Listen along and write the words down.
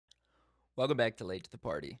Welcome back to Late to the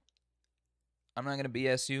Party. I'm not going to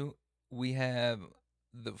BS you. We have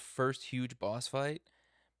the first huge boss fight,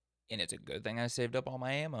 and it's a good thing I saved up all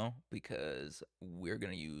my ammo because we're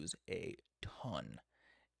going to use a ton.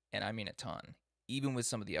 And I mean a ton, even with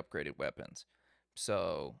some of the upgraded weapons.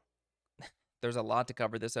 So there's a lot to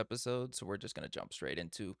cover this episode, so we're just going to jump straight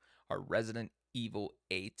into our Resident Evil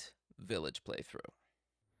 8 Village playthrough.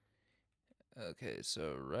 Okay,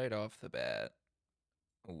 so right off the bat,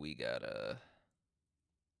 we gotta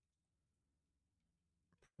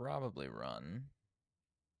probably run.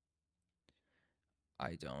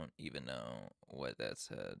 I don't even know what that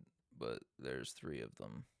said, but there's three of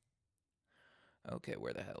them. Okay,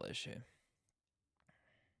 where the hell is she?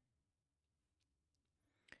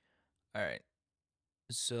 All right.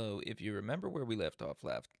 So, if you remember where we left off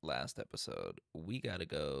last episode, we got to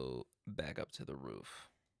go back up to the roof.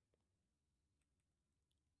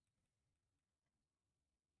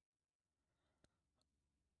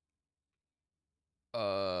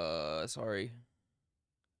 Sorry.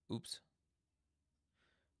 Oops.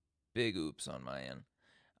 Big oops on my end.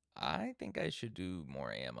 I think I should do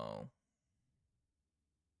more ammo.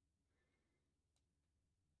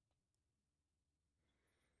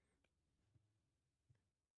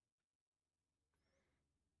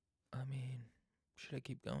 I mean, should I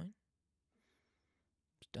keep going?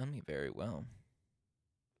 It's done me very well.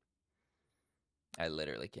 I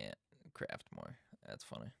literally can't craft more. That's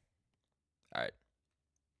funny. All right.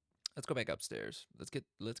 Let's go back upstairs. Let's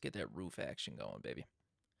get that roof action going, baby.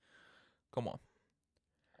 Come on.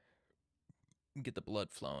 Get the blood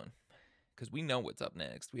flowing. Cause we know what's up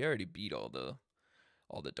next. We already beat all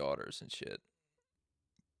the daughters and shit.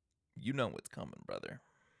 You know what's coming, brother.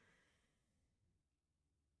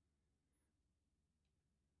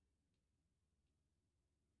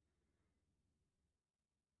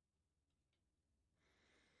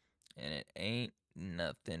 And it ain't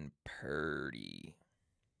nothing purty.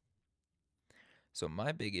 So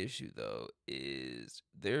my big issue though is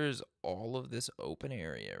there's all of this open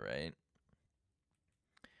area, right?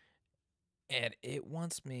 And it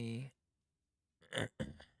wants me to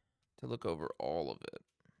look over all of it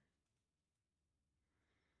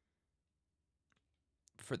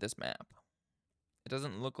for this map. It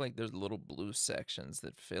doesn't look like there's little blue sections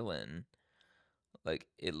that fill in. Like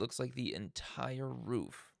it looks like the entire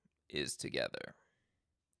roof is together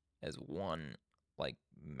as one like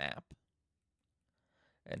map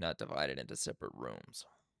and not divided into separate rooms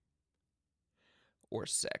or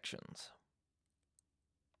sections.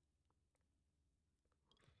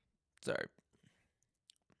 Sorry.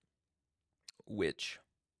 Which,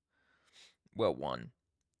 well, one,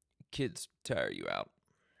 kids tire you out.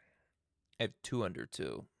 I have two under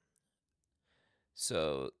two.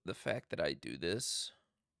 So the fact that I do this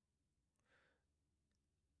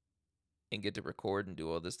and get to record and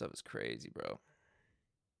do all this stuff is crazy, bro.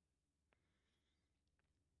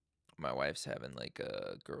 My wife's having like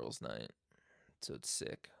a girls' night, so it's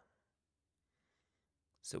sick.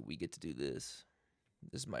 So we get to do this.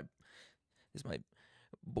 This is my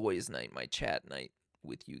boys' night, my chat night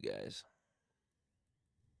with you guys.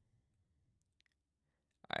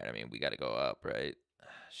 All right, I mean we got to go up, right?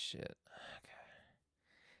 Shit. Okay.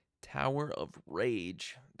 Tower of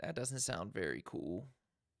Rage. That doesn't sound very cool.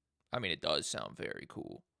 I mean, it does sound very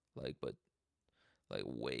cool, but like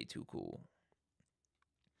way too cool.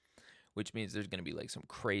 Which means there's gonna be like some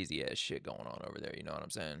crazy ass shit going on over there. You know what I'm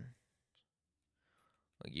saying?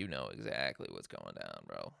 Like you know exactly what's going down,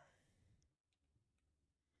 bro.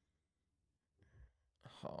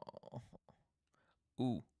 Oh,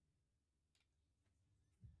 ooh,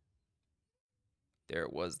 there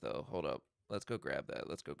it was though. Hold up, let's go grab that.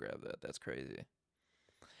 Let's go grab that. That's crazy.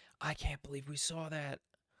 I can't believe we saw that.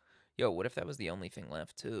 Yo, what if that was the only thing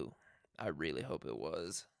left too? I really hope it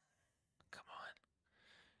was. Come on,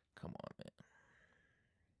 come on, man.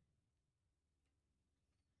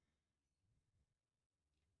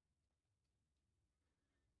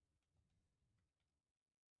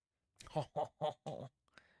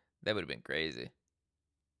 That would have been crazy.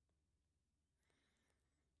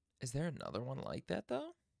 Is there another one like that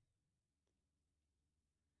though?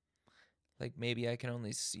 Like maybe I can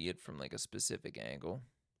only see it from like a specific angle.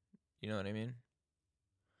 You know what I mean?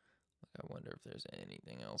 Like I wonder if there's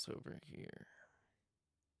anything else over here.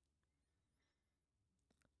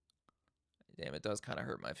 Damn, it does kind of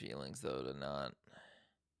hurt my feelings though to not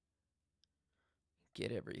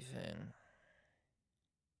get everything.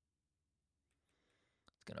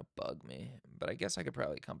 It's gonna bug me, but I guess I could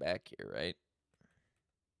probably come back here, right?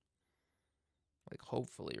 Like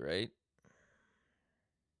hopefully, right?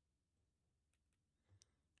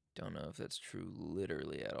 Don't know if that's true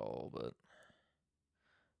literally at all, but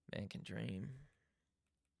can dream.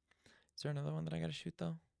 Is there another one that I gotta shoot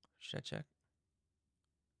though? Should I check?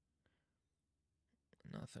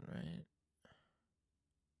 Nothing, right?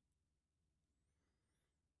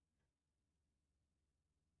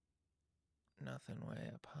 Nothing way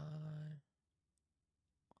up high.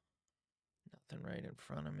 Nothing right in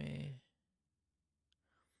front of me.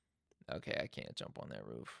 Okay, I can't jump on that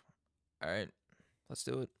roof. Alright, let's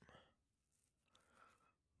do it.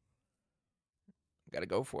 Gotta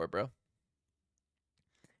go for it, bro.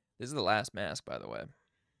 This is the last mask, by the way.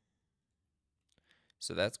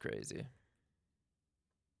 So that's crazy.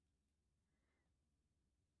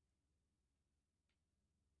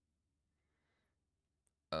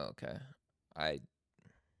 Okay.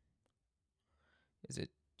 Is it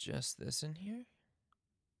just this in here?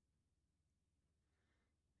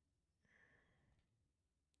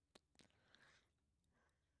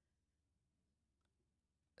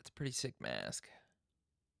 It's a pretty sick mask.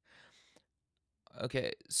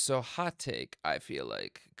 Okay, so hot take, I feel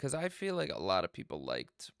like, because I feel like a lot of people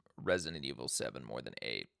liked Resident Evil 7 more than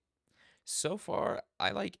 8. So far,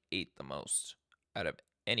 I like 8 the most out of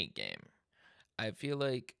any game. I feel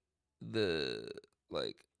like the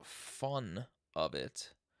fun of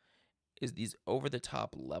it is these over the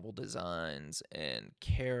top level designs and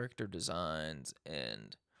character designs,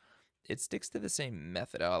 and it sticks to the same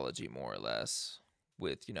methodology more or less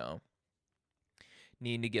with,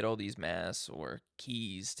 needing to get all these masks or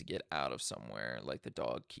keys to get out of somewhere, like the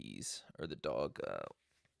dog keys or the dog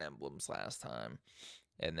emblems last time.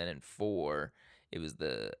 And then in 4, it was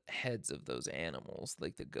the heads of those animals,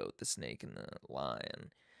 like the goat, the snake, and the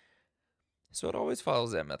lion. So it always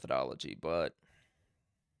follows that methodology, but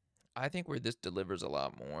I think where this delivers a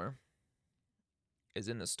lot more is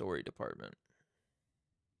in the story department.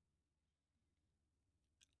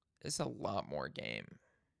 It's a lot more game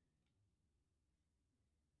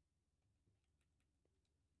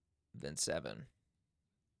than 7.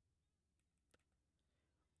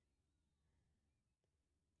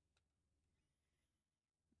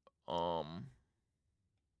 Um,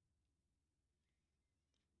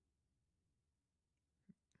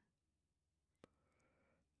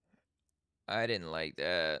 I didn't like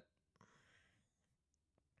that.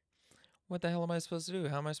 What the hell am I supposed to do?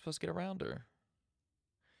 How am I supposed to get around her?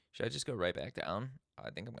 Should I just go right back down? I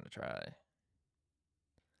think I'm going to try.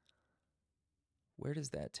 Where does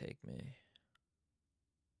that take me?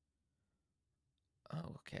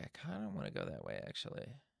 Oh, okay. I kind of want to go that way, actually.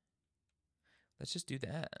 Let's just do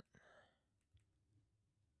that.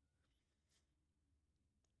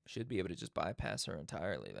 Should be able to just bypass her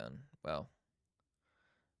entirely then. Well,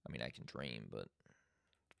 I mean, I can dream, but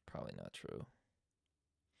probably not true.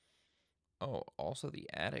 Oh, also the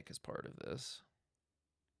attic is part of this.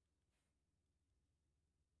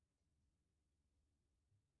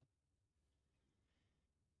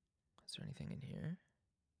 Is there anything in here?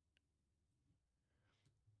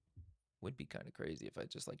 Would be kind of crazy if I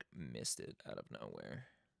just like missed it out of nowhere.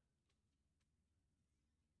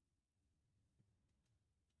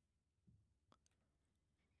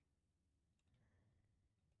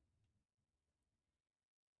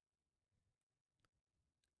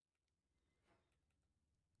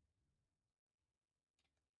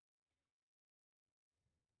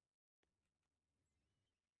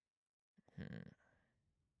 Hmm.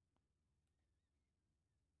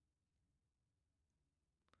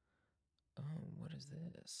 Oh, what is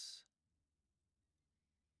this?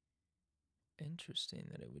 Interesting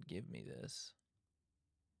that it would give me this.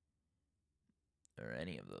 Or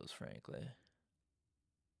any of those, frankly.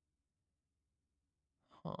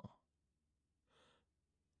 Huh.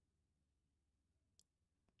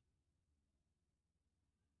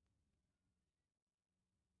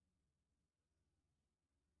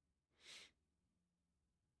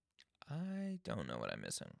 I don't know what I'm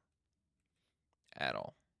missing. At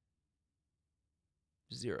all.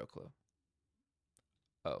 Zero clue.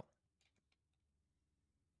 Oh.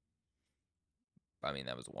 I mean,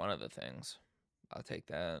 that was one of the things. I'll take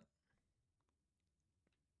that.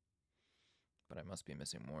 But I must be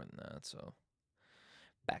missing more than that, so.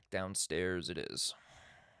 Back downstairs it is.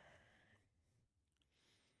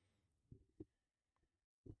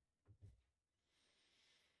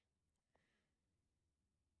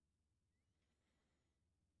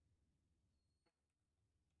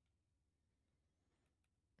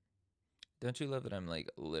 Don't you love that I'm like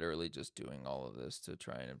literally just doing all of this to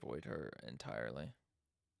try and avoid her entirely?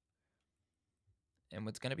 And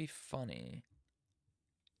what's going to be funny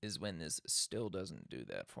is when this still doesn't do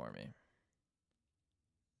that for me.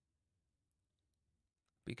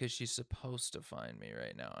 Because she's supposed to find me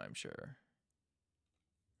right now, I'm sure.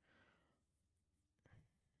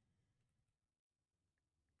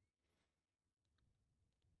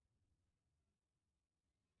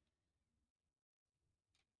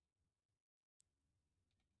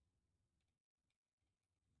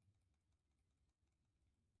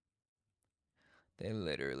 They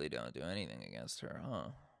literally don't do anything against her, huh?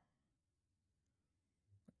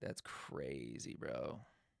 That's crazy, bro.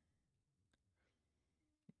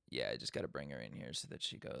 Yeah, I just gotta bring her in here so that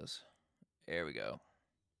she goes. There we go.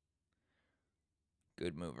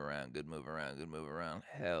 Good move around, good move around, good move around.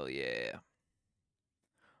 Hell yeah.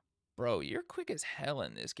 Bro, you're quick as hell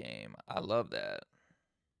in this game. I love that.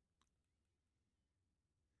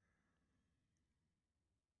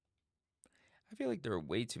 I feel like there are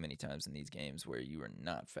way too many times in these games where you are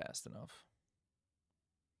not fast enough.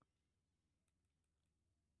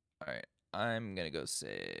 Alright, I'm gonna go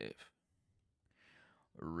save.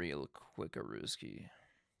 Real quickarooski.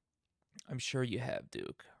 I'm sure you have,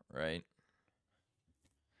 Duke, right?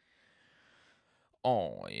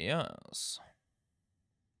 Oh, yes.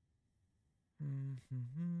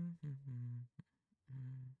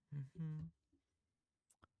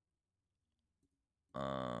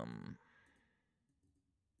 Um,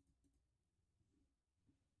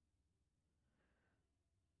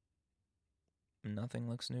 Nothing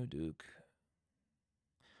looks new, Duke.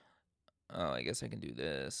 Oh, I guess I can do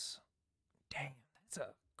this. Dang, that's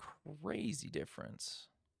a crazy difference.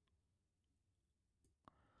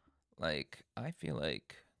 Like, I feel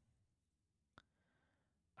like.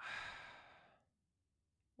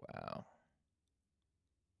 Wow.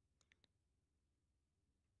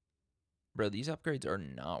 Bro, these upgrades are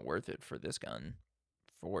not worth it for this gun.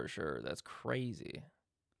 For sure. That's crazy.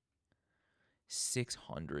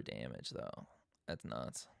 600 damage, though. That's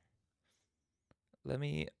nuts. Let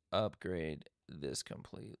me upgrade this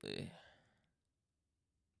completely.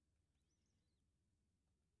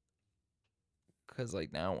 Because,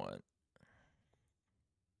 like, now what?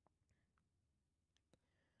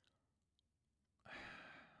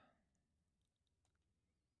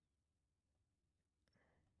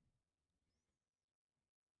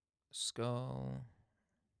 Skull.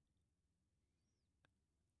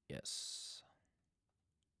 Yes.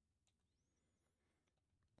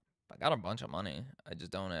 I got a bunch of money. I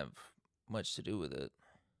just don't have much to do with it.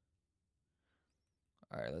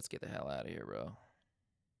 Alright, let's get the hell out of here, bro.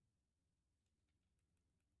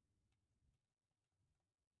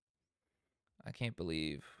 I can't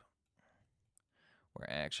believe we're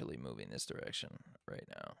actually moving this direction right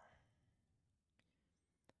now.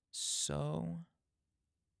 So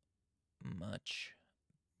much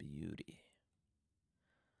beauty.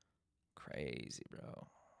 Crazy, bro.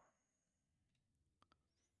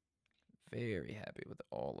 Very happy with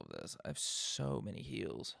all of this. I have so many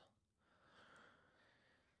heals.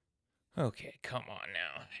 Okay, come on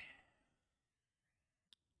now.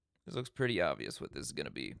 This looks pretty obvious what this is going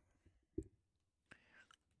to be.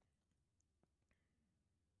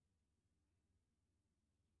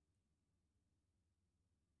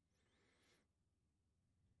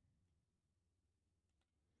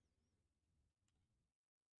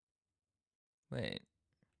 Wait.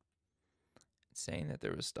 It's saying that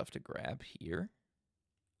there was stuff to grab here?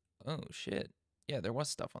 Oh, shit. Yeah, there was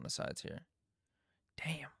stuff on the sides here.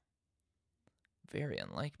 Damn. Very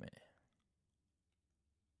unlike me.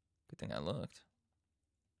 Good thing I looked.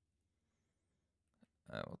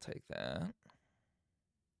 I will take that.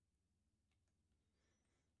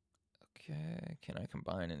 Okay, can I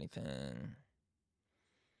combine anything?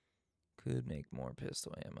 Could make more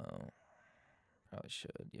pistol ammo. Probably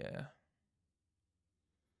should, yeah.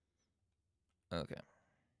 Okay.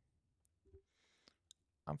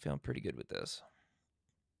 I'm feeling pretty good with this.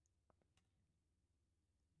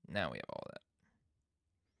 Now we have all that.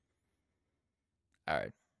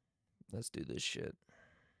 Alright, let's do this shit.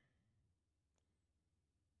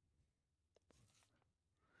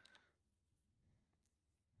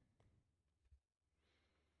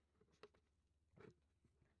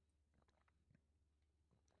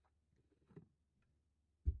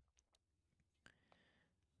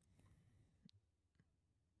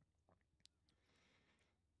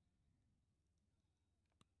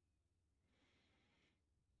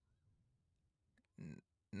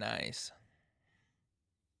 Nice.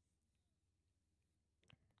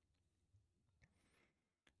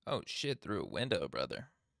 Oh shit, through a window, brother.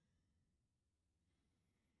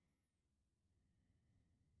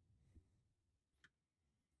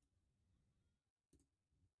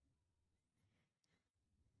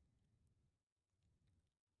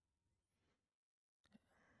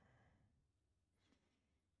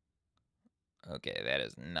 Okay, that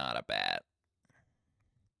is not a bat.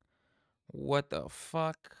 What the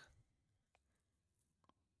fuck?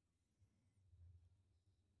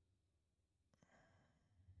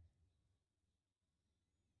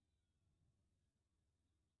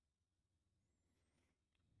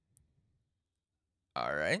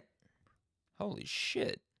 Alright. Holy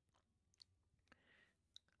shit.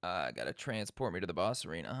 Gotta transport me to the boss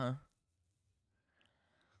arena, huh?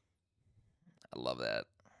 I love that.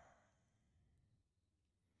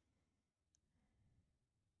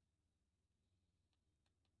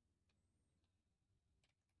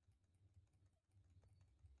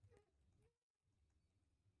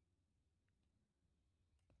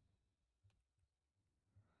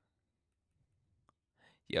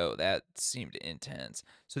 Yo, that seemed intense.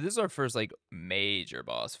 So this is our first like major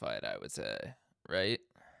boss fight, I would say, right?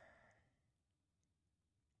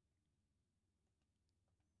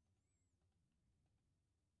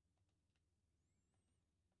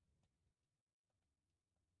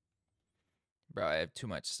 Bro, I have too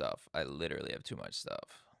much stuff. I literally have too much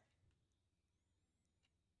stuff.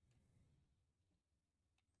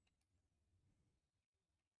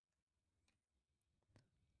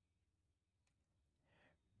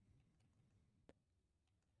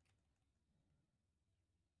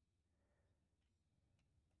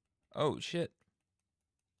 Oh shit.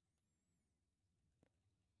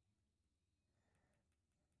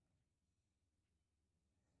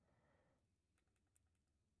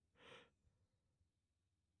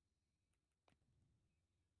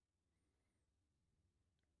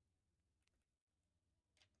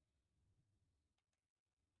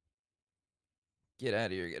 Get out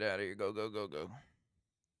of here, get out of here. Go, go, go, go.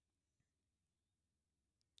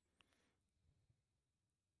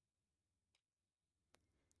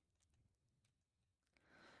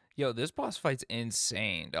 Yo, this boss fight's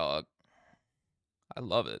insane, dog. I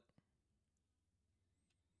love it.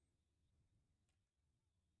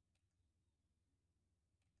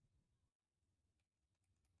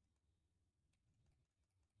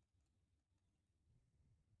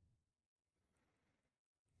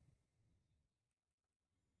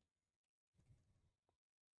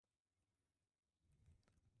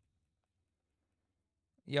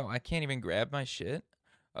 Yo, I can't even grab my shit.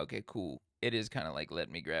 Okay, cool. It is kind of like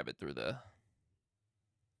letting me grab it through the.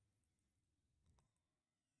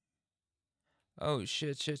 Oh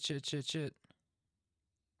shit, shit, shit, shit, shit.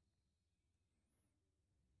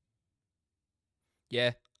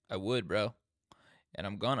 Yeah, I would, bro. And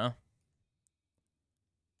I'm gonna.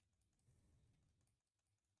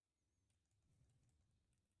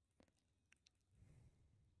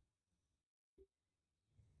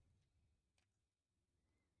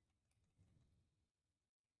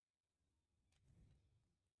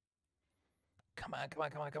 Come on, come on,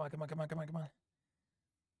 come on, come on, come on, come on, come on, come on.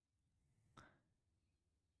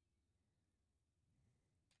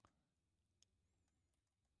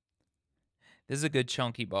 This is a good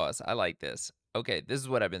chunky boss. I like this. Okay, this is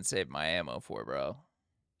what I've been saving my ammo for, bro.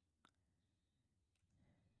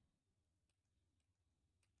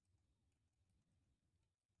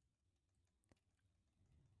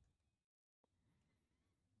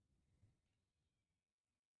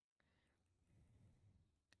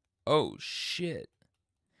 Oh shit.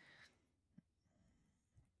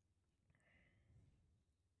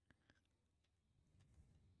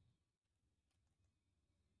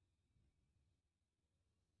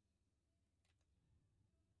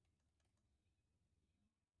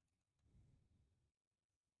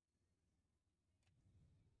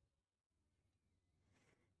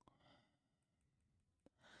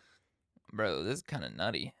 Bro, this is kind of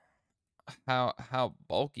nutty. How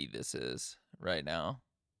bulky this is right now.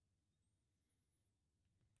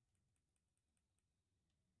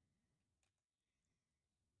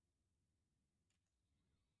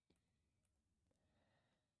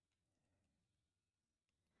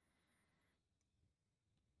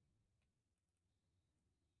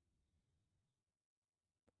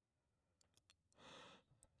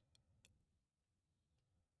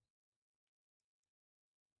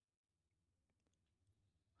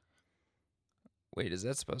 Wait, is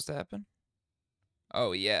that supposed to happen?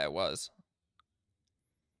 Oh yeah, it was.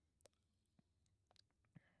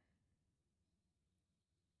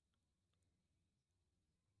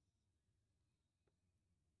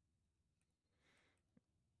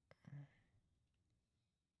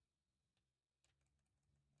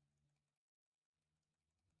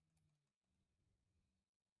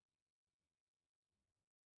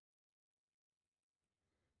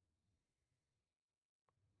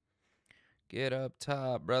 Get up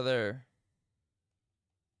top, brother.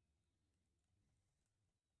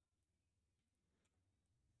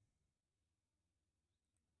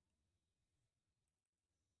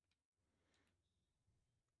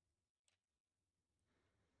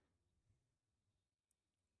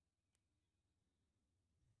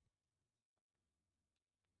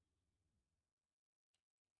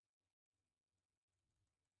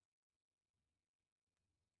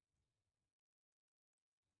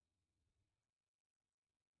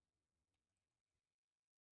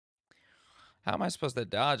 How am I supposed to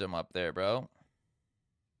dodge him up there, bro?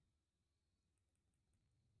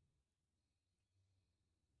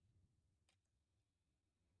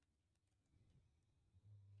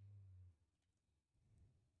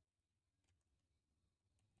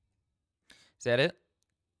 Is that it?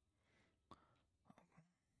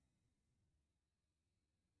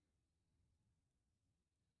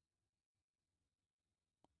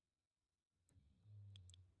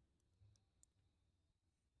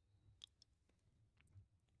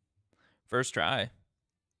 First try.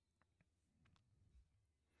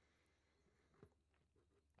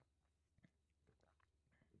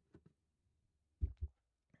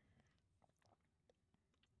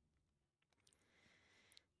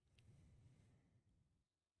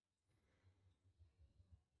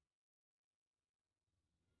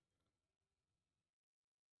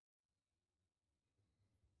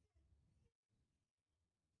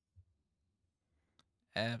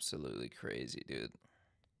 Absolutely crazy, dude.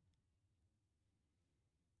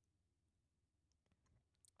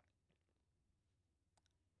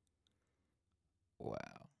 Wow.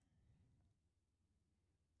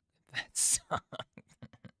 That's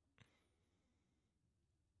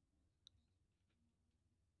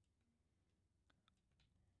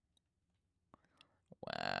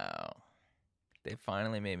wow. They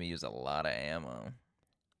finally made me use a lot of ammo.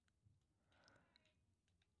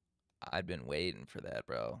 I'd been waiting for that,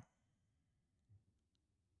 bro.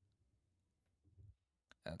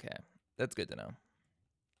 Okay. That's good to know.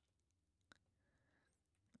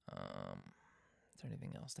 Is there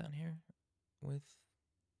anything else down here with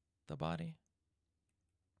the body?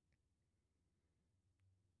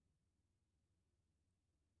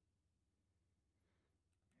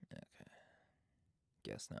 Okay.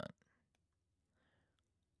 Guess not.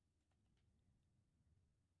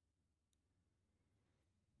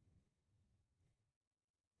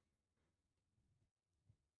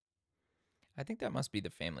 I think that must be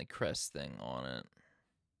the family crest thing on it.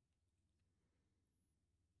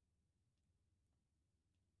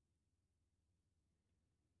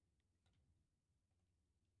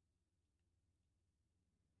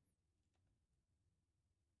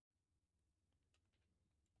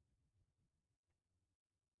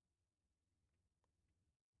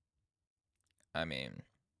 I mean,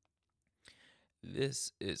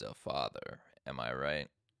 this is a father. Am I right?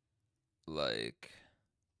 Like,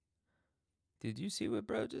 did you see what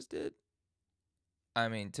bro just did? I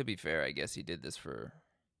mean, to be fair, I guess he did this for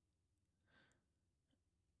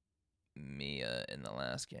Mia in the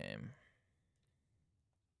last game.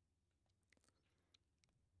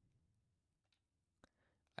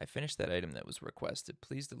 I finished that item that was requested.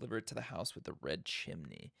 Please deliver it to the house with the red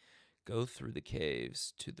chimney. Go through the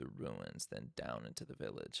caves to the ruins, then down into the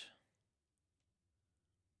village.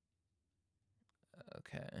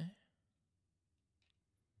 Okay.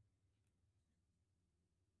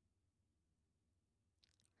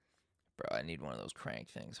 Bro, I need one of those crank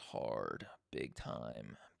things hard. Big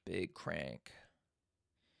time. Big crank.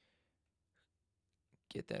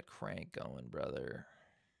 Get that crank going, brother.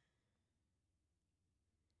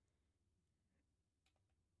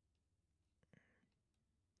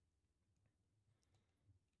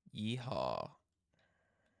 Yeehaw.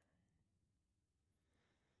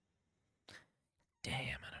 Damn,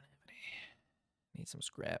 I don't have any. Need some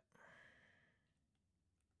scrap.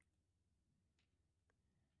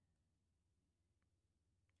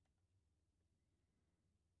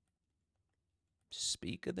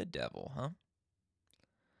 Speak of the devil, huh?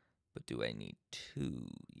 But do I need two?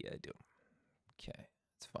 Yeah, I do. Okay,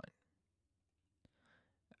 it's fine.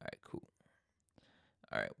 All right, cool.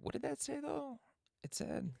 All right, what did that say though? It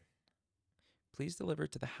said, please deliver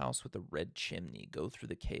it to the house with the red chimney. Go through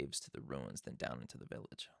the caves to the ruins, then down into the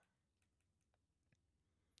village.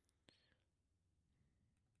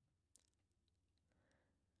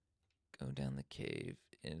 Go down the cave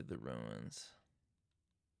into the ruins.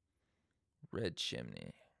 Red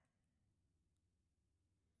chimney.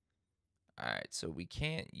 All right, so we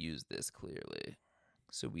can't use this clearly.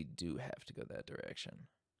 So we do have to go that direction.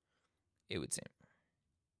 It would seem.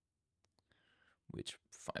 Which,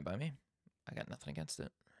 fine by me. I got nothing against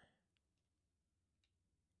it.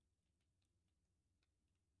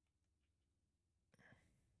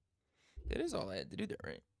 It is all I had to do there,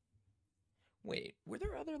 right? Wait, were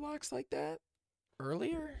there other locks like that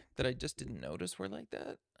earlier that I just didn't notice were like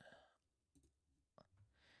that?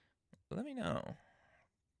 Let me know.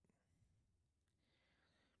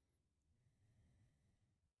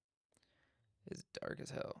 It's dark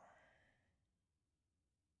as hell.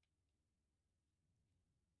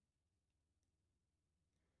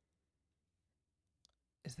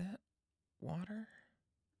 Is that water?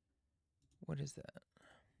 What is that?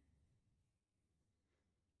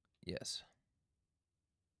 Yes.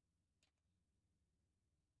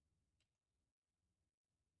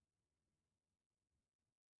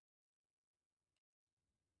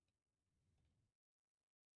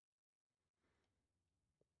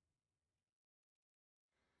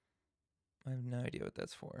 I have no idea what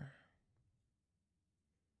that's for.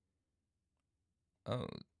 Oh,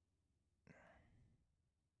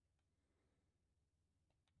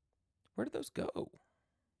 where did those go?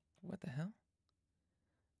 What the hell?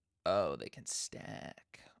 Oh, they can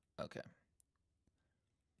stack. Okay.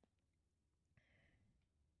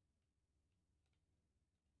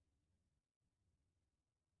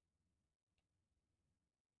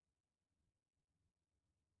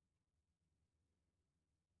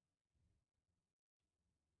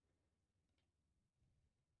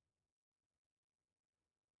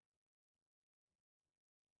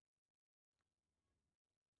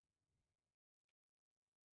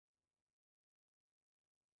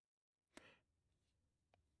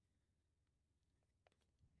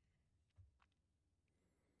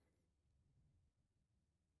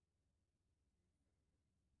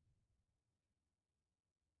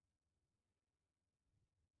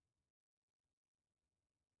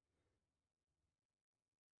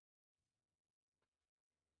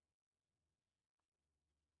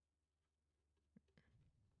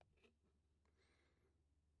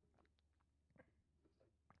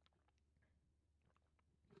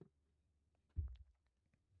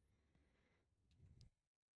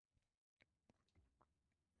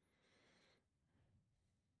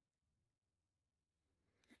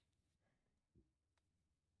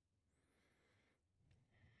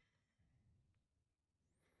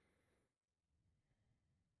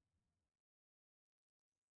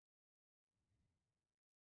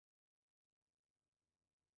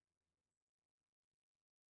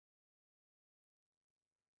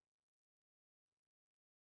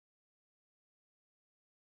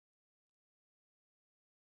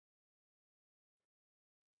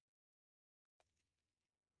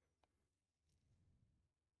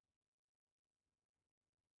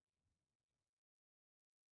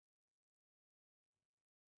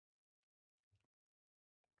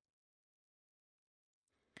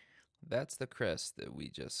 That's the crest that we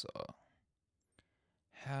just saw.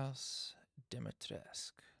 House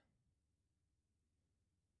Dimitrescu.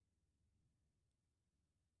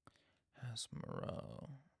 House Moreau.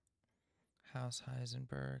 House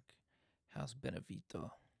Heisenberg. House Benevito.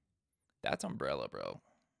 That's Umbrella, bro.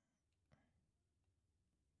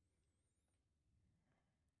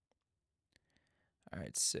 All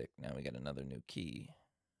right, sick. Now we got another new key.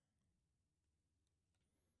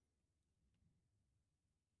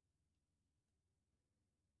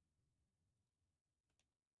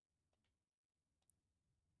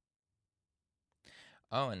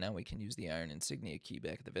 Oh, and now we can use the iron insignia key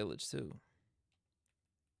back at the village, too.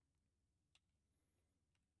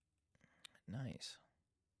 Nice.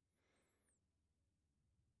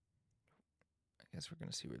 I guess we're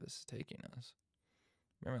going to see where this is taking us.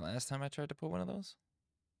 Remember last time I tried to pull one of those?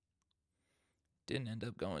 Didn't end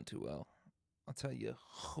up going too well. I'll tell you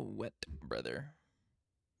what, brother.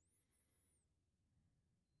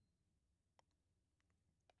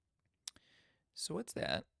 So what's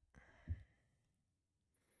that?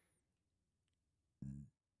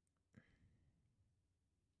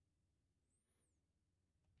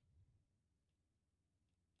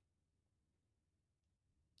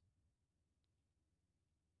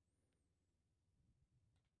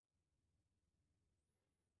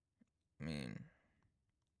 I mean,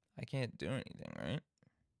 I can't do anything, right?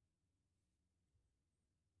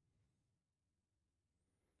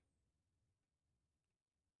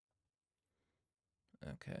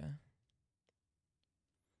 Okay.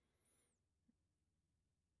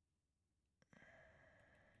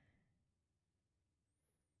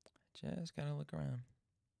 Just gotta look around.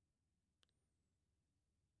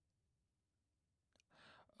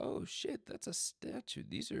 Oh shit, that's a statue.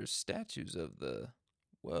 These are statues of the.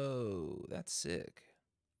 Whoa, that's sick.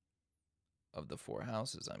 Of the four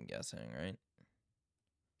houses, I'm guessing, right?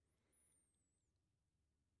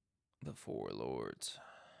 The four lords.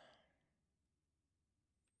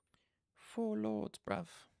 Four lords, bruv.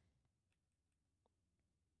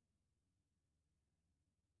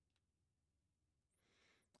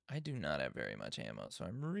 I do not have very much ammo, so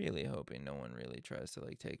I'm really hoping no one really tries to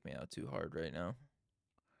like take me out too hard right now.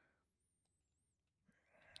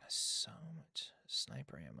 So much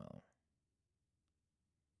sniper ammo.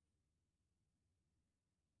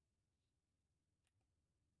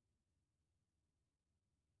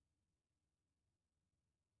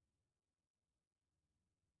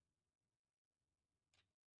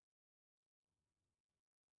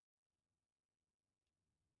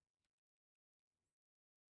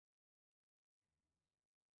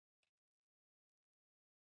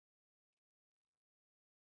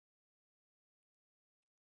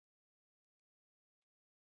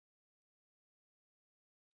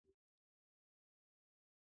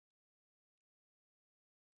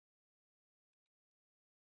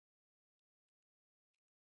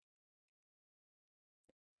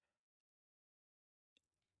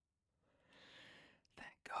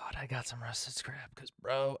 I got some rusted scrap because,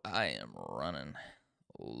 bro, I am running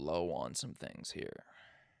low on some things here.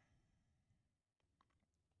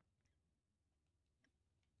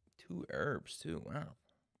 2 herbs, too. Wow.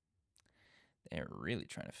 They're really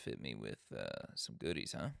trying to fit me with some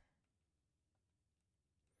goodies, huh?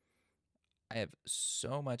 I have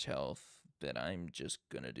so much health that I'm just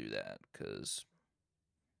going to do that because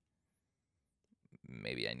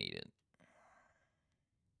maybe I need it.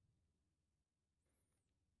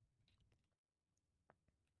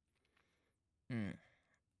 Hmm.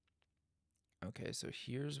 Okay, so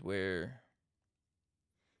here's where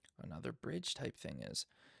another bridge type thing is.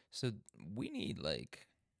 So we need like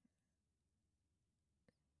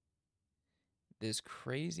this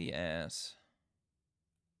crazy ass.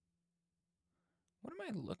 What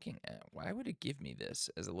am I looking at? Why would it give me this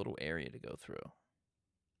as a little area to go through?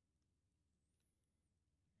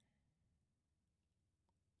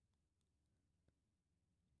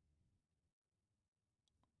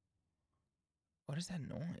 What is that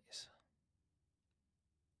noise?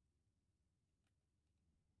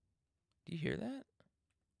 Do you hear that?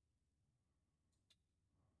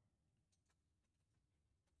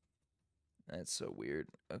 That's so weird.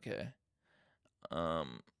 Okay.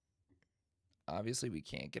 Um obviously we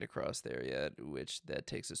can't get across there yet, which that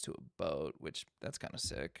takes us to a boat, which that's kind of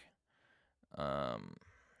sick. Um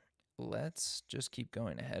let's just keep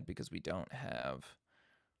going ahead because we don't have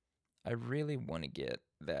I really want to get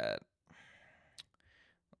that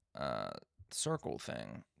uh circle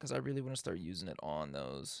thing because I really want to start using it on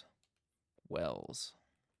those wells.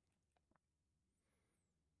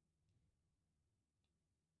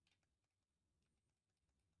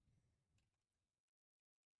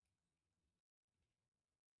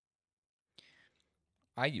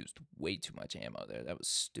 I used way too much ammo there. That was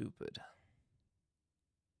stupid.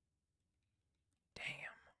 Damn.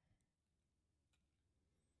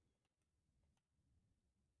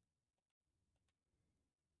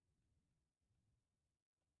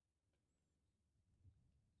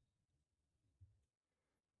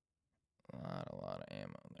 A lot of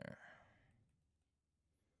ammo there.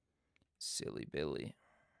 Silly Billy.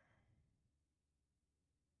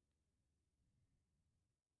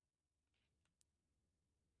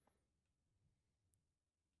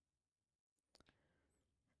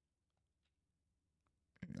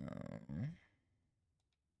 No.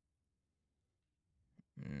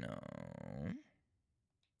 No.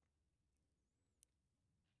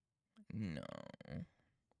 No.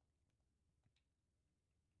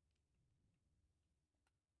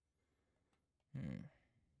 Hmm.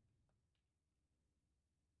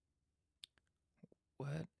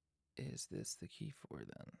 What is this the key for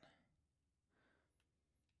then?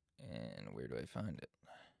 And where do I find it?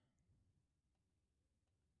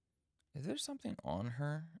 Is there something on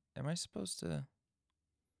her? Am I supposed to?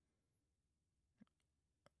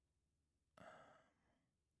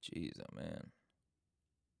 Jeez, oh man.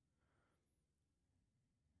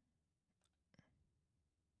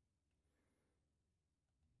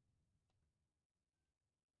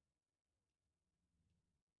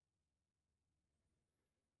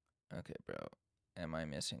 Okay, bro. Am I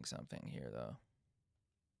missing something here though?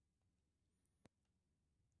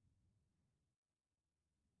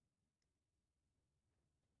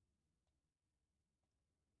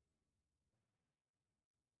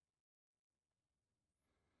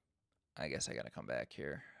 I guess I gotta come back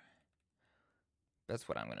here. That's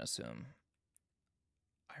what I'm gonna assume.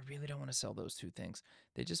 I really don't want to sell those 2 things.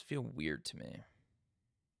 They just feel weird to me.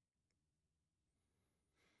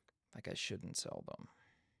 Like I shouldn't sell them.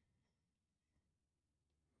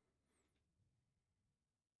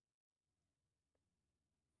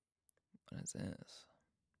 What is this?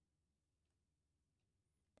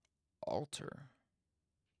 Altar.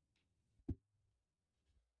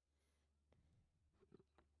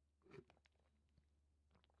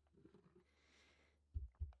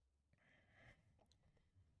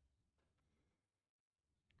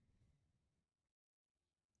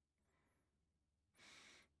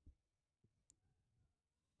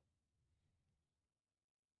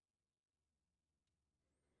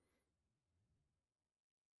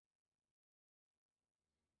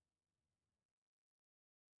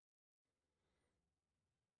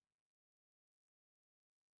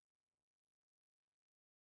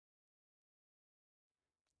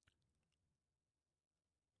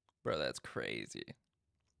 Bro, that's crazy.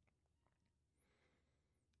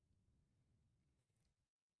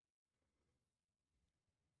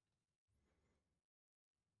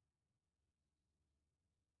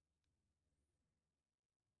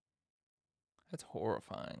 That's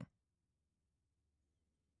horrifying.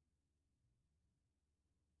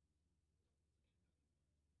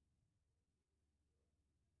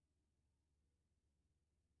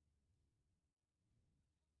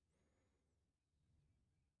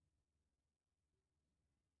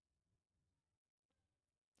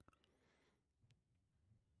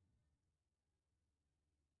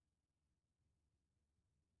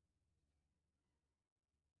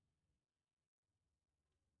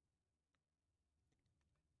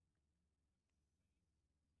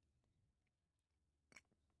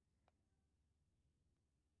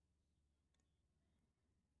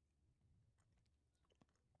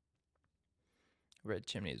 Red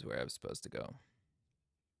Chimney is where I was supposed to go.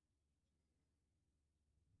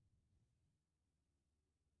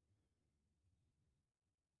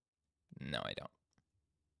 No, I don't.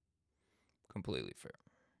 Completely fair.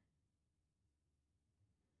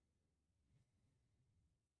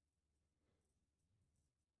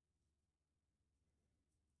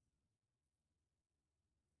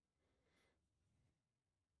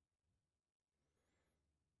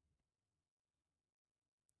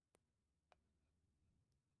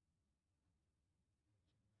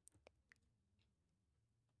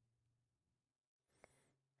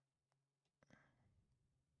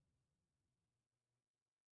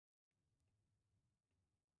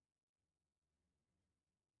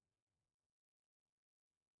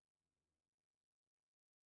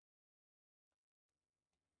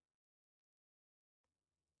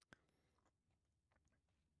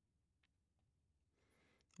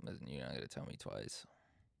 Listen, you're not gonna tell me twice.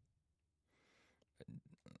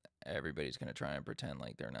 Everybody's gonna try and pretend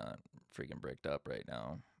like they're not freaking bricked up right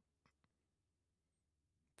now.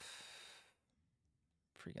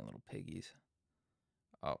 Freaking little piggies.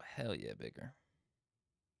 Oh, hell yeah, bigger.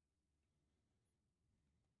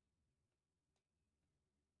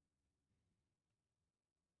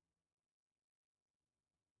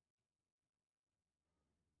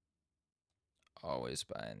 Always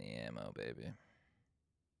buying the ammo, baby.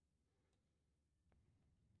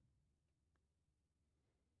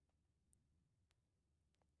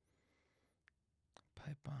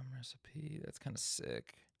 Pipe bomb recipe. That's kind of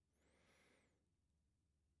sick.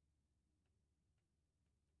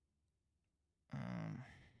 Um,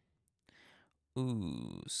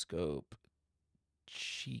 ooh, scope.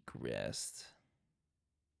 Cheek rest.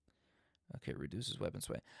 Okay, reduces weapon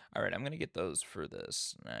sway. All right, I'm gonna get those for the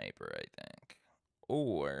sniper, I think.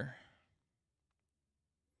 Or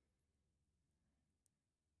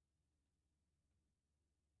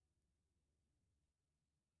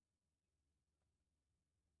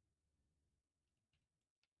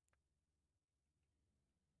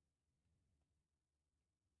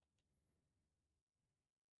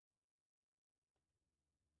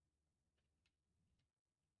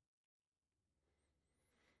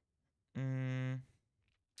mm,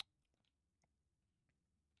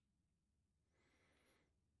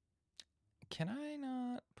 can I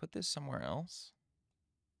not put this somewhere else?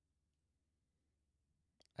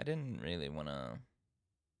 I didn't really want to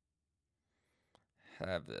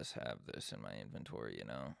have this in my inventory, you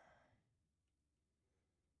know.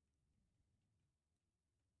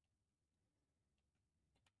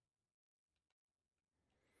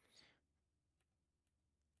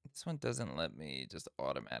 This one doesn't let me just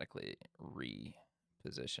automatically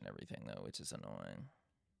reposition everything though, which is annoying.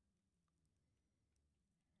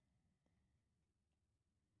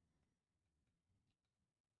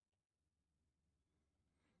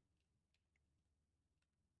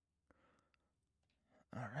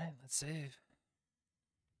 All right, let's save.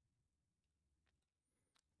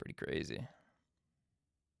 Pretty crazy.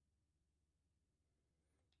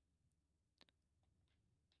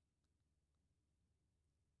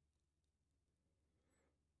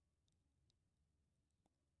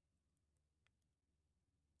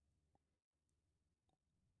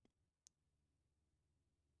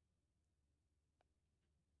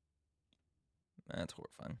 That's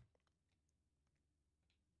horrifying.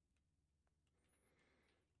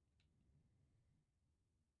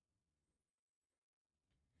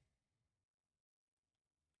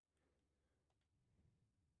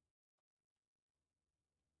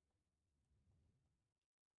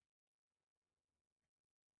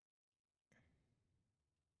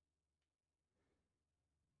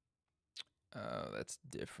 Oh, that's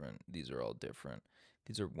different. These are all different.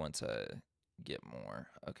 These are once I get more.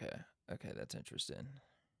 Okay. Okay, that's interesting.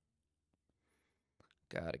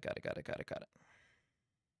 Got it, got it, got it, got it, got it.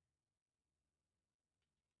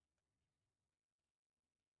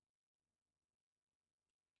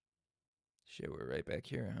 Shit, we're right back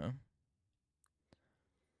here, huh?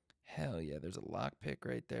 Hell yeah, there's a lockpick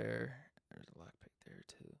right there. There's a lockpick there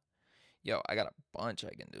too. Yo, I got a bunch I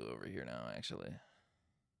can do over here now, actually.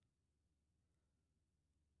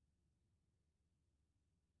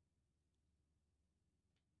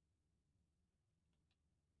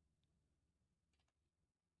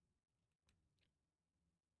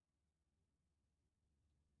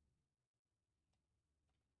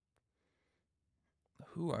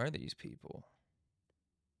 Who are these people?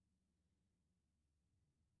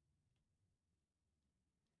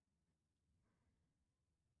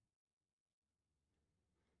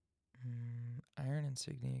 Iron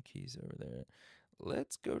insignia keys over there.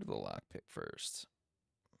 Let's go to the lockpick first.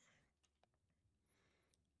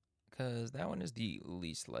 Because that one is the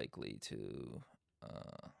least likely to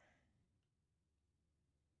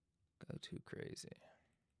go too crazy.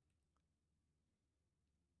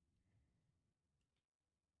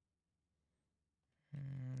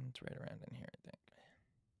 It's right around in here, I think.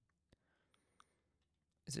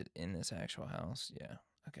 Is it in this actual house? Yeah.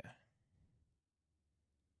 Okay.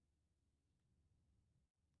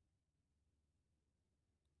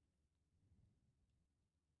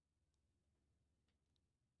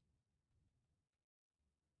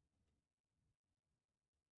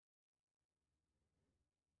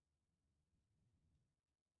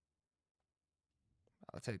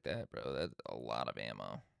 I'll take that, bro. That's a lot of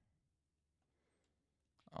ammo.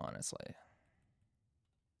 Honestly.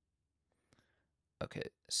 Okay,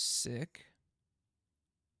 sick.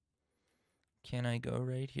 Can I go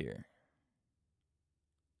right here?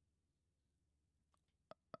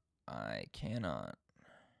 I cannot.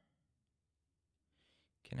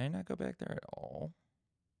 Can I not go back there at all?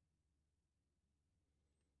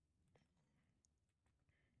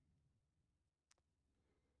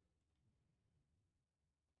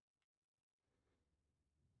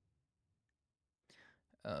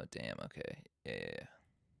 Oh, damn. Okay. Yeah.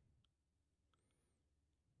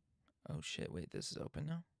 Oh, shit. Wait, this is open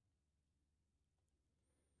now?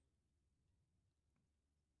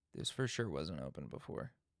 This for sure wasn't open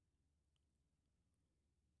before.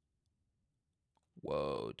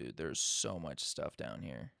 Whoa, dude. There's so much stuff down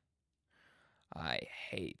here. I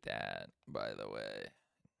hate that, by the way.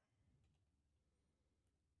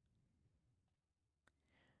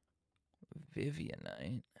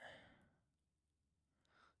 Vivianite.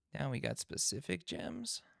 Now we got specific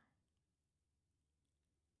gems.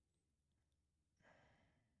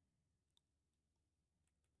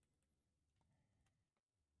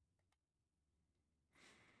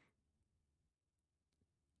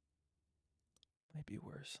 Might be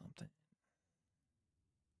worth something.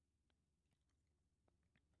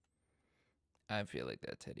 I feel like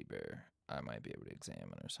that teddy bear I might be able to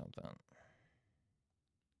examine or something.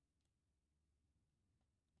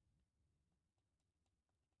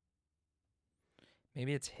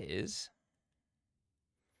 Maybe it's his?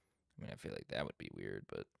 I mean, I feel like that would be weird,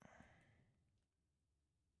 but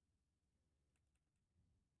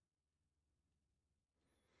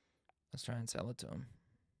let's try and sell it to him.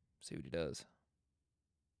 See what he does.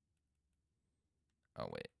 Oh,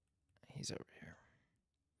 wait. He's over here.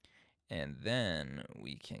 And then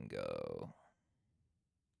we can go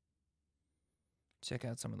check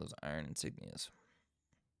out some of those iron insignias.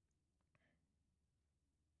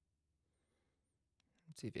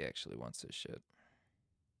 See if he actually wants this shit.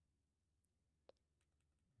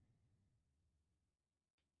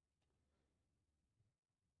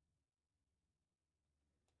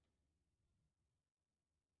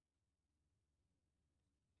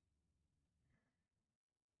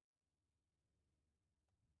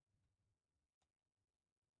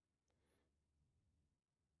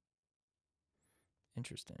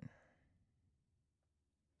 Interesting.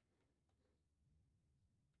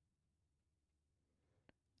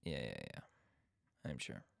 Yeah. I'm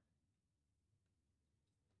sure.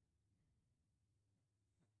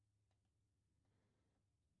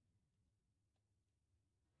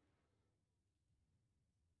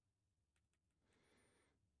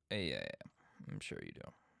 Yeah. I'm sure you do.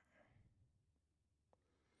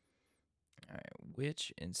 Alright,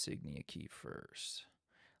 which insignia key first?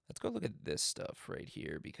 Let's go look at this stuff right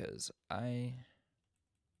here because I...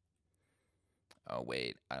 Oh,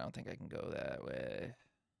 wait. I don't think I can go that way.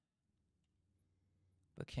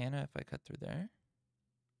 But can I if I cut through there?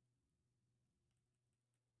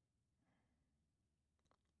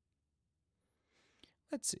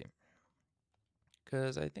 Let's see.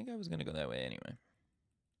 Because I think I was going to go that way anyway.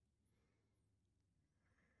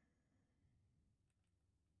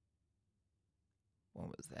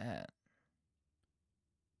 What was that?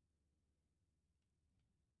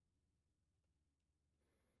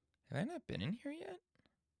 Have I not been in here yet?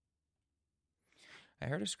 I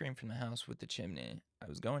heard a scream from the house with the chimney. I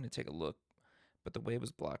was going to take a look, but the way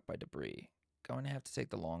was blocked by debris. Going to have to take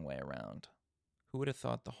the long way around. Who would have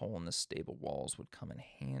thought the hole in the stable walls would come in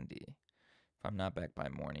handy? If I'm not back by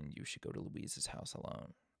morning, you should go to Louise's house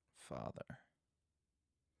alone. Father.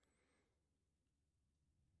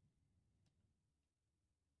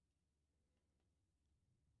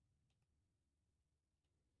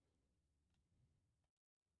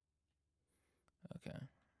 Okay.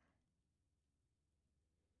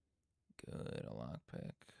 Good, a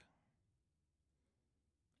lockpick.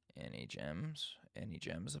 Any gems? Any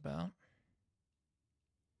gems about?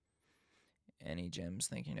 Any gems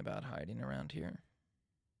thinking about hiding around here?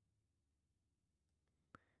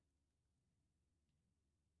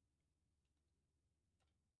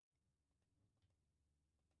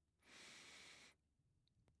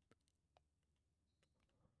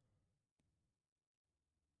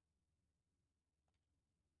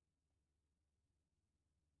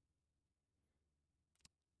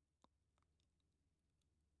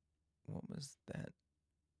 was that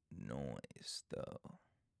noise, though?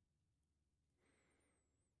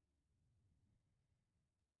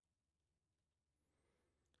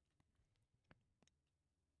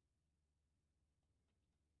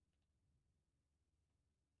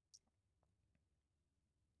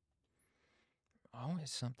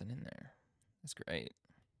 Always something in there. That's great.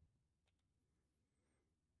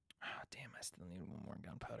 Oh, damn, I still need one more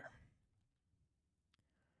gunpowder.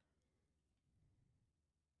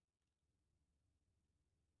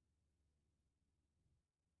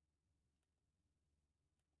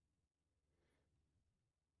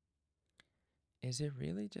 Is it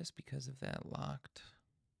really just because of that locked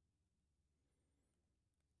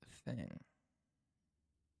thing?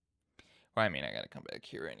 Well, I mean, I gotta come back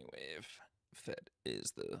here anyway if that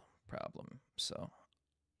is the problem. So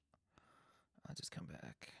I'll just come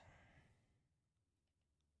back.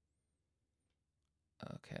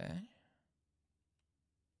 Okay.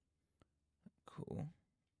 Cool.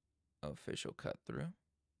 Official cut through.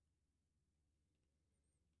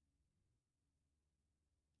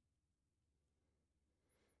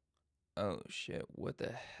 Oh shit, what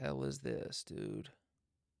the hell is this, dude?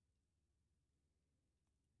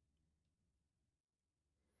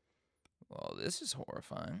 Well, this is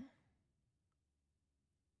horrifying.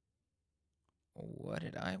 What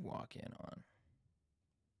did I walk in on?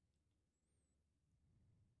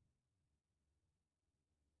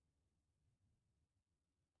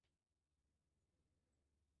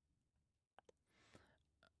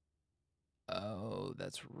 Oh,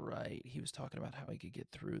 that's right. He was talking about how he could get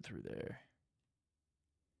through there.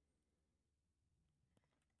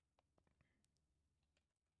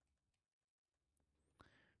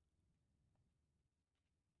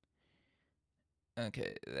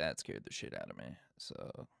 Okay, that scared the shit out of me.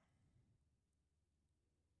 So,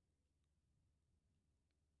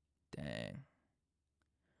 dang.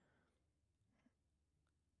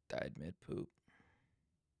 Died mid poop.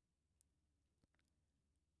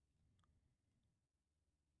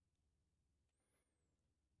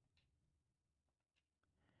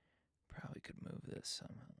 Probably could move this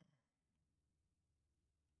somehow.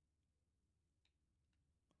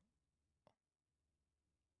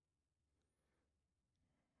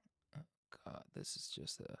 Oh, God, this is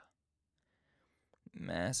just a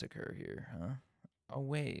massacre here, huh? Oh,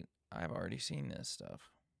 wait. I've already seen this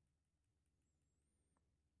stuff.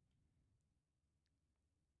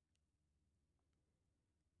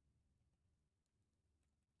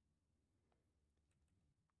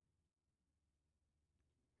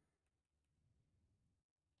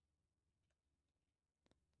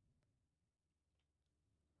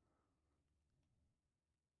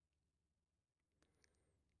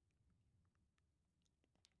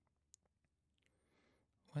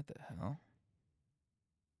 What the hell?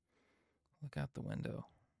 Look out the window.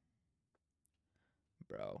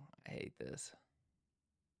 Bro, I hate this.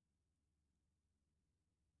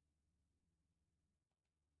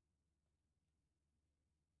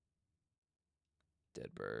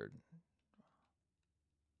 Dead bird.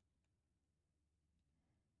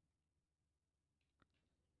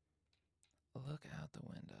 Look out the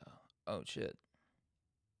window. Oh, shit.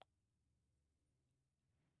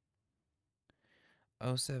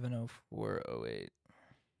 070408.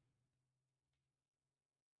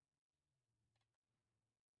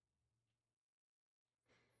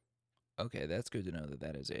 Okay, that's good to know that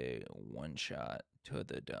that is a one shot to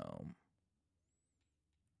the dome.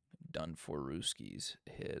 Done for Rooskies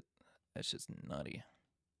hit. That's just nutty.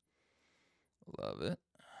 Love it.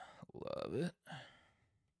 Love it.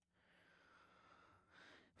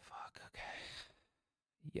 Fuck, okay.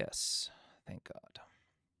 Yes, thank God.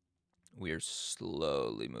 We are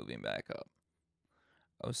slowly moving back up.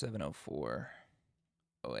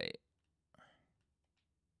 070408.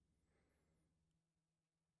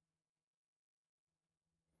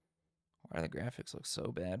 Why do the graphics look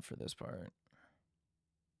so bad for this part?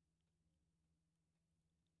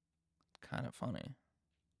 Kind of funny.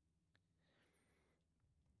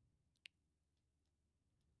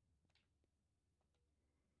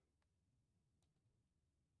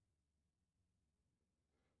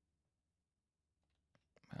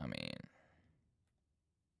 I mean,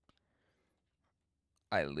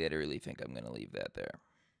 I literally think I'm going to leave that there.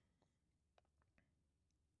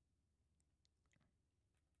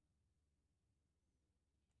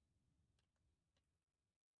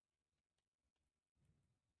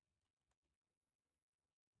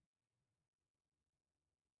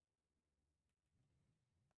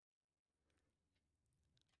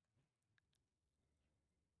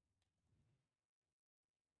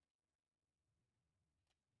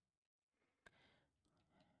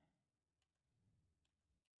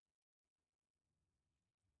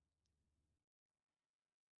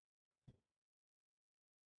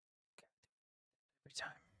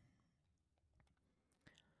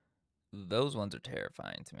 Those ones are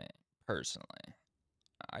terrifying to me, personally.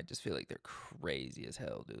 I just feel like they're crazy as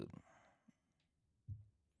hell, dude.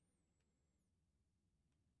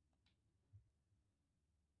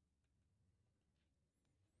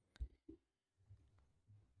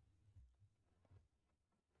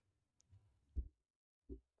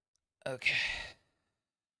 Okay.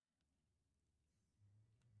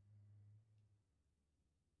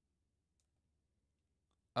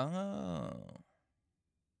 Oh.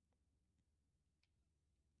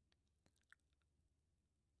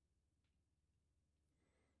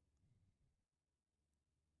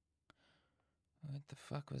 What the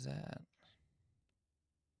fuck was that?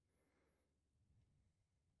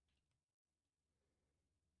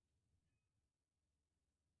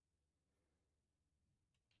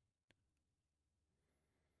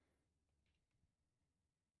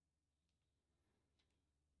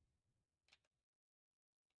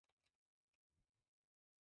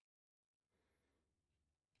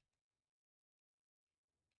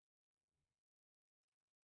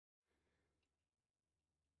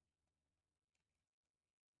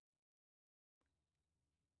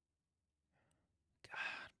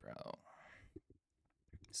 God, bro.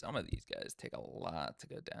 Some of these guys take a lot to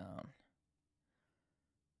go down.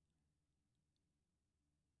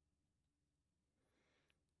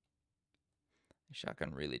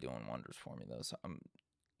 Shotgun really doing wonders for me, though, so I'm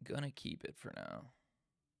gonna keep it for now.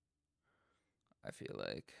 I feel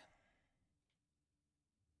like.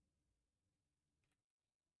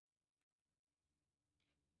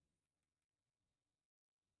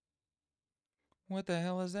 What the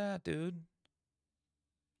hell is that, dude?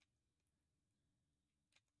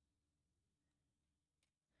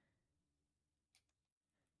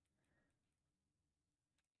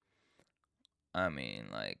 I mean,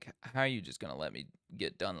 like, how are you just gonna let me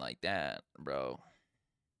get done like that, bro?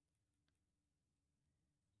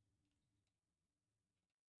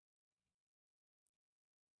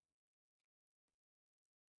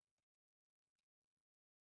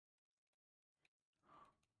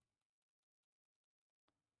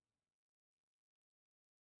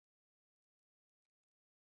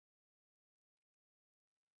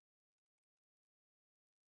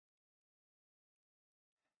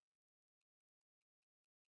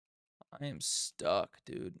 I am stuck,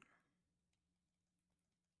 dude.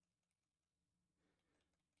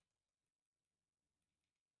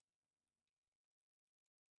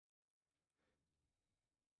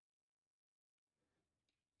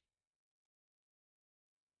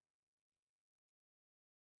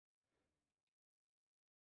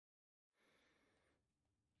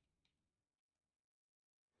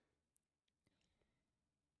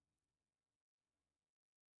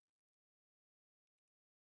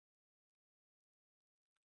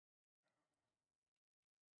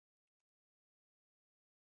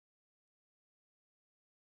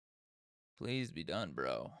 Please be done,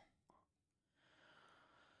 bro.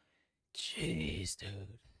 Jeez,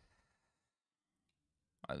 dude.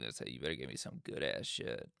 I was gonna say, you better give me some good ass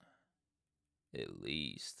shit. At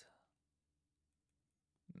least.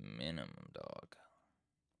 Minimum, dog.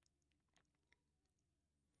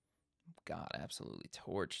 God, absolutely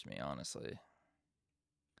torched me, honestly.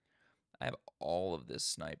 I have all of this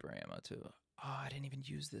sniper ammo, too. Oh, I didn't even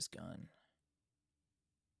use this gun.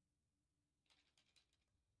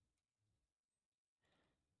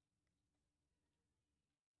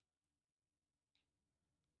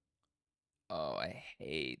 Oh, I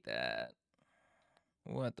hate that.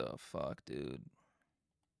 What the fuck, dude?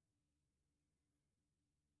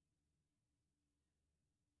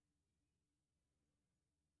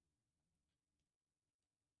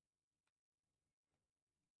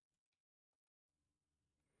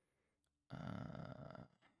 Uh,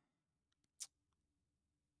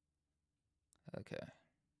 okay.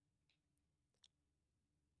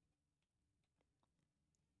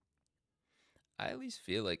 I at least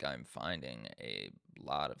feel like I'm finding a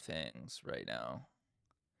lot of things right now.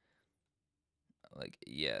 Like,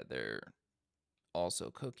 yeah, they're also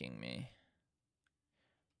cooking me.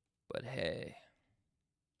 But hey,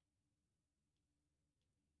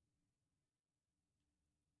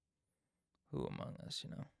 who among us, you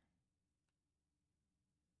know?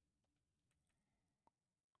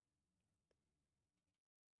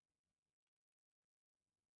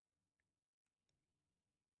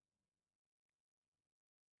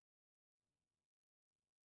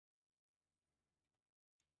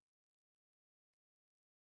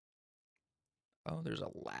 Oh, there's a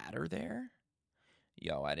ladder there?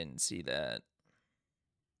 Yo, I didn't see that.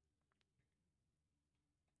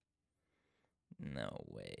 No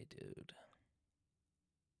way, dude.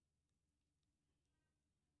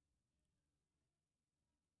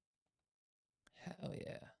 Hell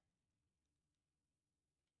yeah.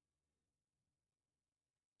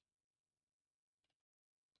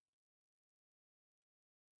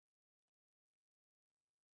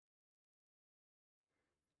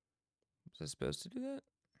 Was I supposed to do that?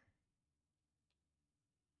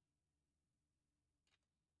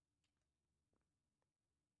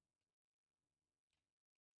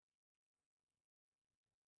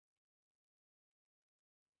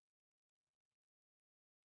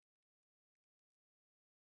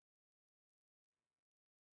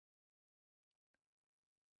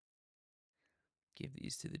 Give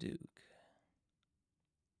these to the Duke.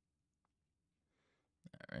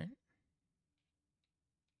 All right.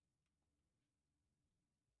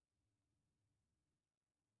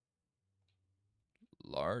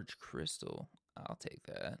 Large crystal. I'll take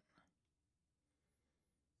that.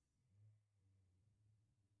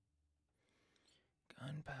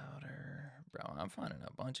 Gunpowder. Bro, I'm finding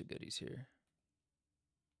a bunch of goodies here.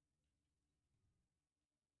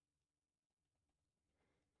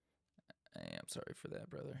 I am sorry for that,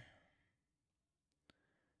 brother.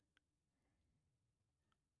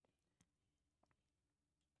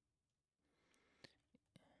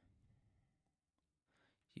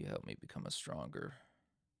 You helped me become a stronger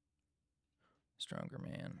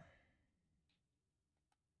man.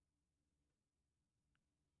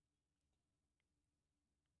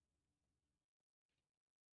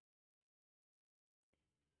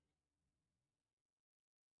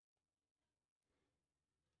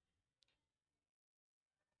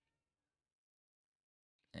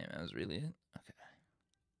 And that was really it? Okay.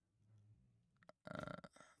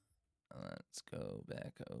 Let's go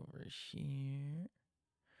back over here.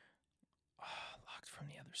 Oh, locked from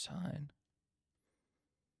the other side.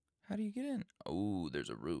 How do you get in? Oh, there's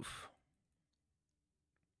a roof.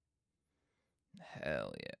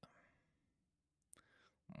 Hell yeah.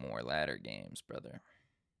 More ladder games, brother.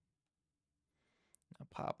 Now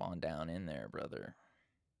pop on down in there, brother.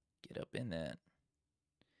 Get up in that.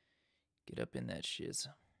 Get up in that shiz.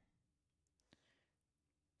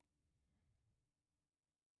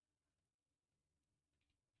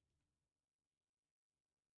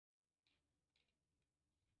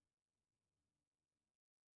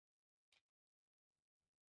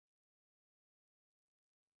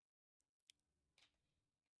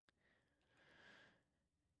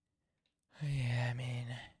 Yeah, I mean,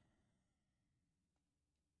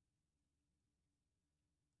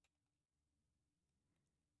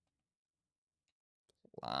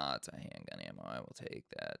 lots of handgun ammo. I will take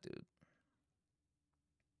that, dude.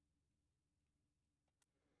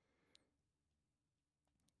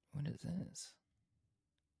 What is this?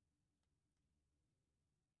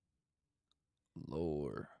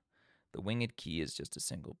 Lore. The winged key is just a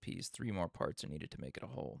single piece. 3 more parts are needed to make it a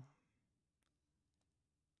whole.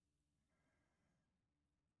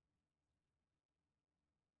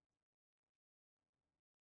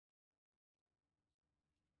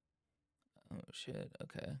 Oh, shit.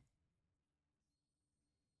 Okay.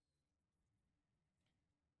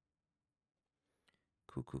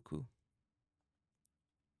 Cool.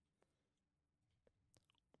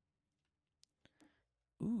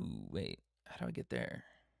 Ooh, wait. How do I get there?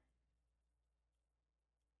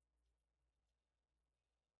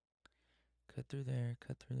 Cut through there.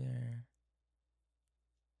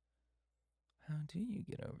 How do you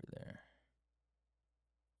get over there?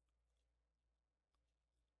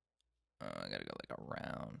 Oh, I gotta go like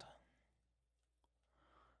around.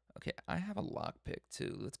 Okay, I have a lockpick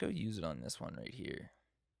too. Let's go use it on this one right here.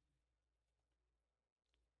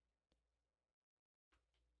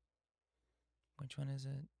 Which one is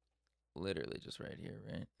it? Literally just right here,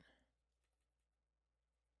 right?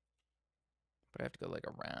 But I have to go like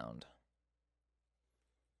around.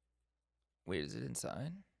 Wait, is it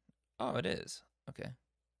inside? Oh, it is. Okay.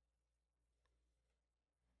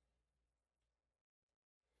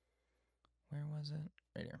 Where was it?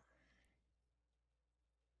 Right here.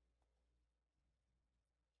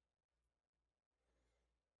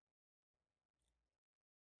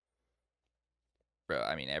 Bro,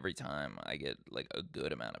 I mean, every time I get like a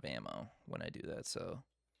good amount of ammo when I do that, so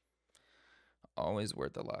always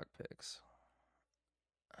worth the lockpicks.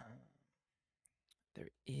 There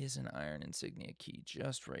is an iron insignia key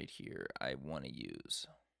just right here I want to use.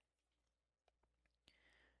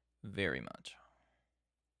 Very much.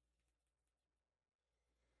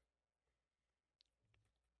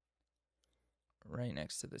 Right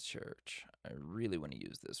next to the church. I really want to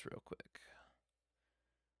use this real quick.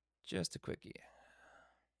 Just a quickie.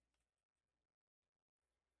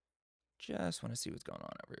 Just want to see what's going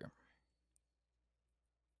on over here.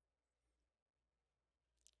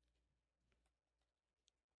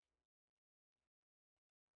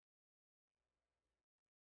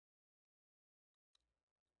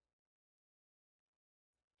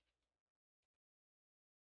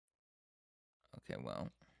 Okay, well,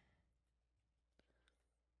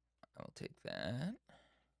 I'll take that.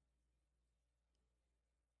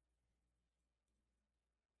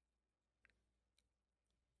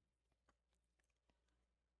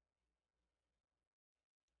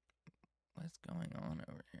 What's going on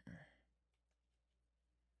over here?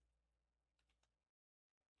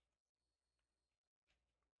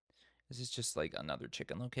 Is this just like another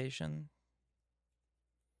chicken location?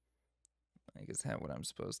 Like, is that what I'm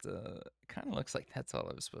supposed to? It kind of looks like that's all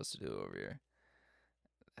I was supposed to do over here.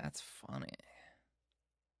 That's funny.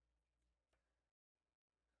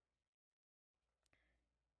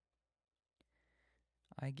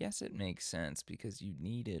 I guess it makes sense because you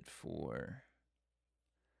need it for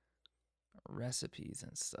recipes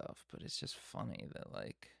and stuff, but it's just funny that,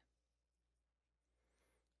 like,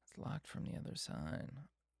 it's locked from the other side.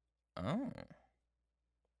 Oh.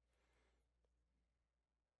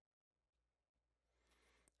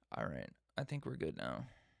 All right. I think we're good now.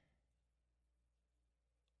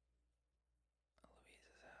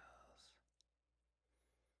 Louise's house.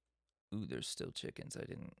 Ooh, there's still chickens. I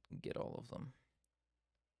didn't get all of them.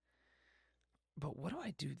 But what do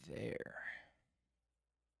I do there?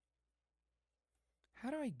 How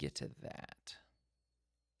do I get to that?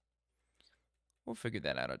 We'll figure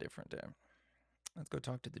that out a different day. Let's go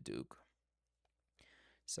talk to the Duke.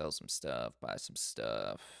 Sell some stuff, buy some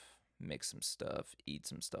stuff, mix some stuff, eat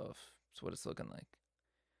some stuff. That's what it's looking like.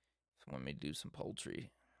 So want me to do some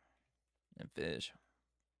poultry and fish.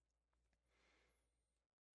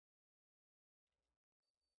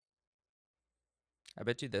 I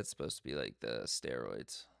bet you that's supposed to be like the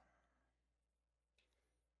steroids,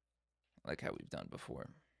 like how we've done before.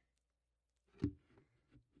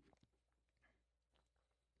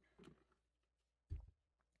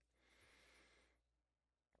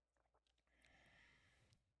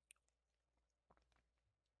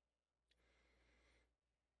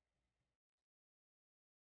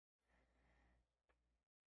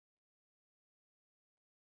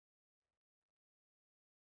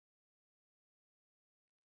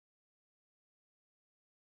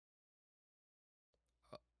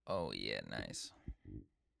 Oh, yeah, nice.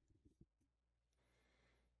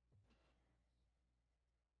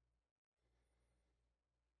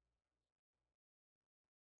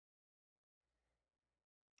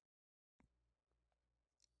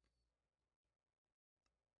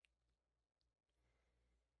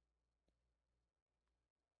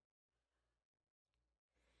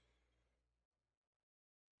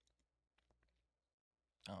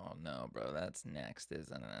 Oh, no, bro. That's next,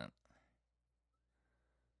 isn't it?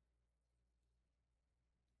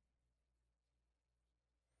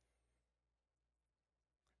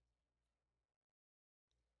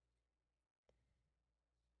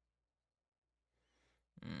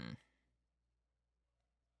 Mm.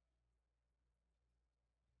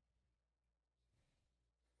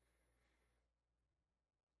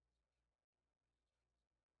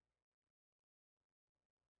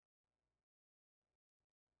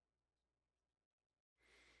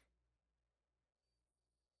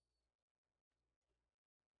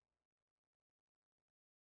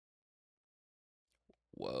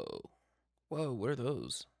 Whoa. Whoa, what are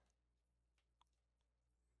those?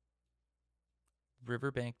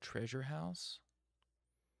 Riverbank Treasure House?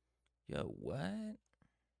 Yo, what?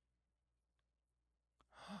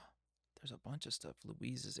 There's a bunch of stuff.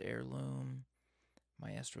 Louise's heirloom,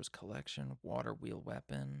 Maestro's collection, water wheel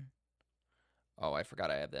weapon. Oh, I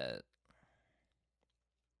forgot I have that.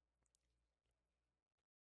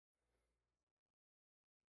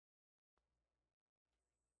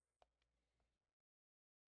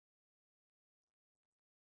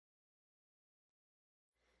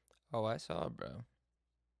 Oh, I saw, bro.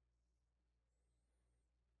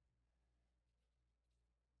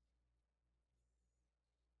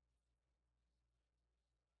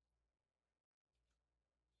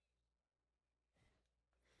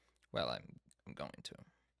 Well, I'm going to.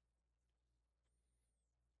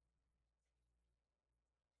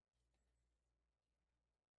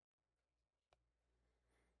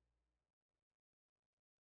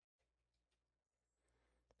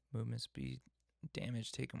 Movement speed,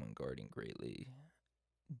 damage taken when guarding greatly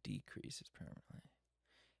decreases permanently.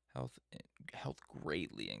 Health health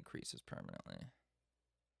greatly increases permanently.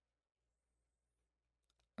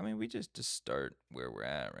 I mean, we just start where we're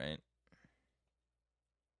at, right?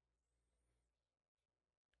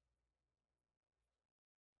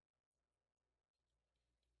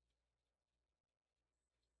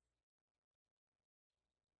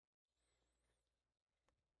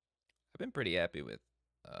 I've been pretty happy with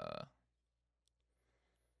uh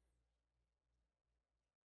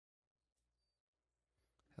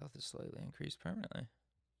Health is slightly increased permanently.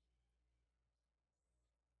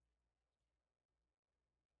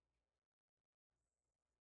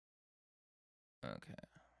 Okay.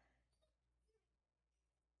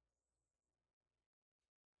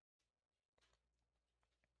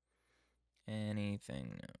 Anything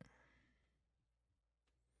new?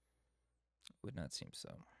 Would not seem so.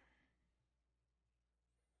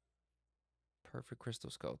 Perfect crystal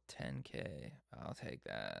skull, 10K. I'll take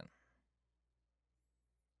that.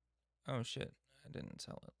 Oh shit, I didn't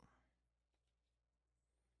sell it.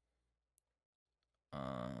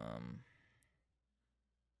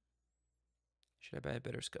 Should I buy a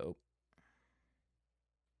better scope?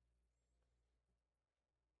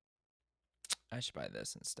 I should buy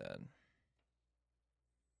this instead.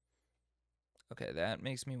 Okay, that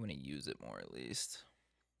makes me want to use it more at least.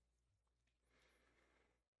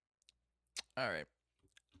 All right.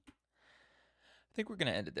 I think we're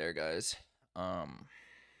gonna end it there, guys. I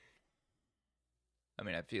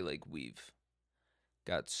mean, I feel like we've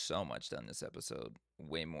got so much done this episode,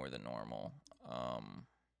 way more than normal.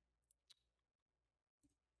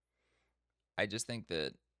 I just think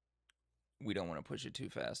that we don't want to push it too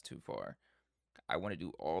fast, too far. I want to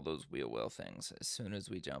do all those wheel well things as soon as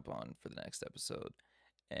we jump on for the next episode,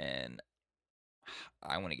 and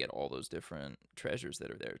I want to get all those different treasures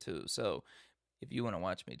that are there too. So if you want to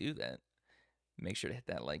watch me do that, make sure to hit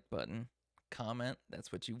that like button, comment,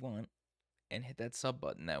 that's what you want, and hit that sub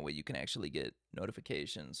button. That way you can actually get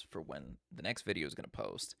notifications for when the next video is going to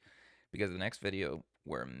post. Because the next video,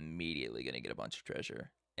 we're immediately going to get a bunch of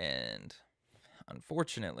treasure. And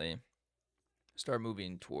unfortunately, start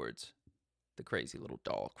moving towards the crazy little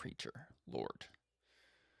doll creature, Lord.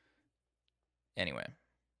 Anyway,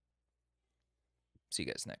 see you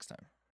guys next time.